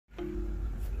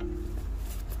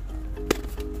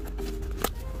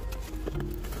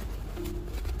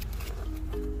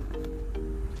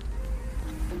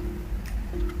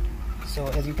So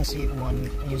as you can see,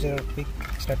 one user quick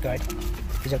start guide,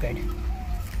 user guide.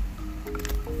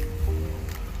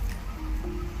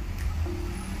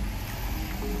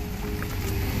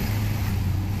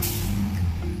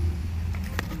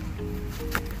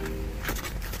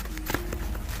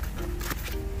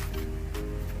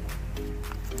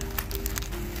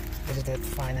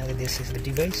 Finally, this is the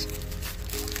device.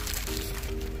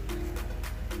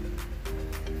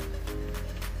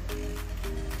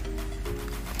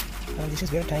 And this is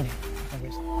very tiny.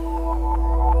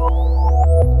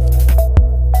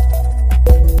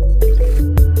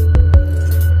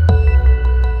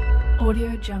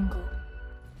 Audio Jungle.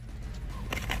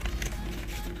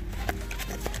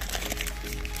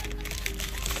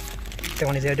 The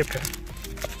one is the adapter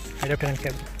and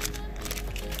cable.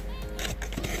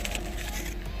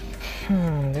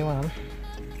 The one,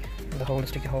 the hold,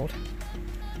 sticky hold.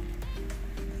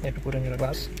 You have to put in your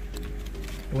glass,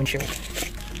 the windshield,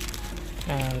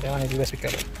 and the one is USB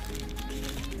cable.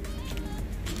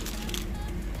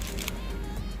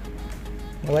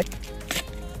 Alright,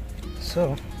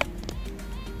 so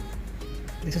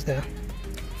this is the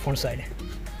front side.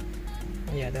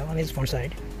 Yeah, that one is front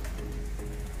side.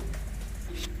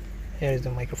 Here is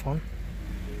the microphone.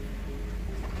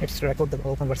 It's record the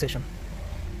whole conversation.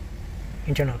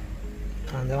 Internal,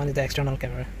 and the one is the external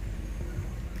camera.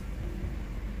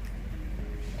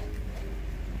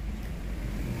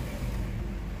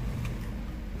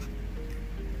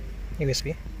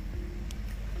 USB.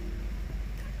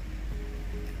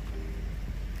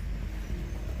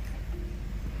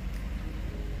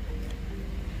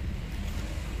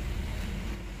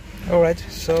 Alright,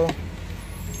 so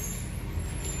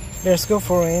let's go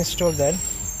for install that.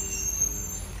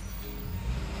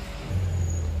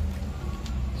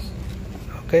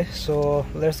 Okay, so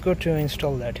let's go to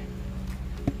install that.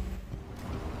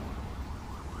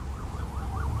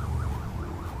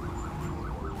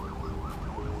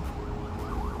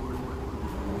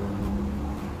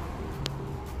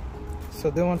 So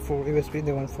they want for USB,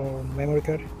 they want for memory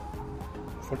card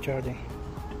for charging.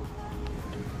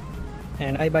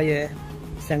 And I buy a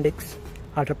SanDisk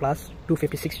Ultra Plus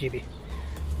 256 GB.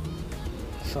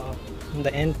 So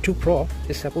the N2 Pro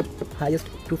is support highest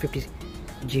 250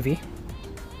 GB.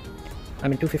 I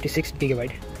mean 256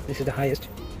 gigabyte. This is the highest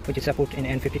which is support in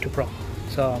N52 Pro.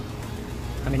 So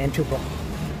I mean N2 Pro.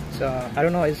 So I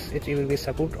don't know if it will be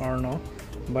support or no,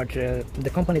 but the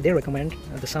company they recommend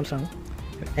the Samsung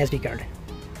SD card,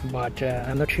 but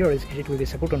I'm not sure if it will be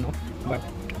support or no. But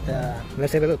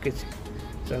let's have a look.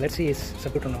 So let's see it's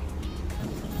support or no.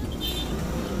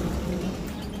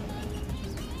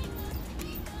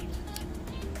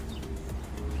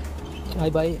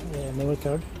 I buy a memory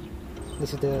card.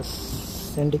 This is the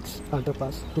SanDisk Ultra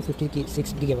Plus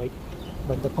 256 GB,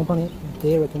 but the company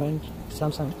they recommend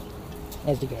Samsung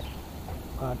SD card,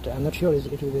 but I'm not sure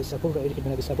if it will be support. It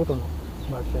will be support or not.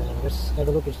 But let's have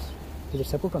a look. Is it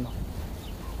support or not?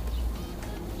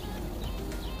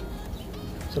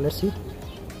 So let's see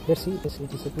if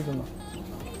it is support or not.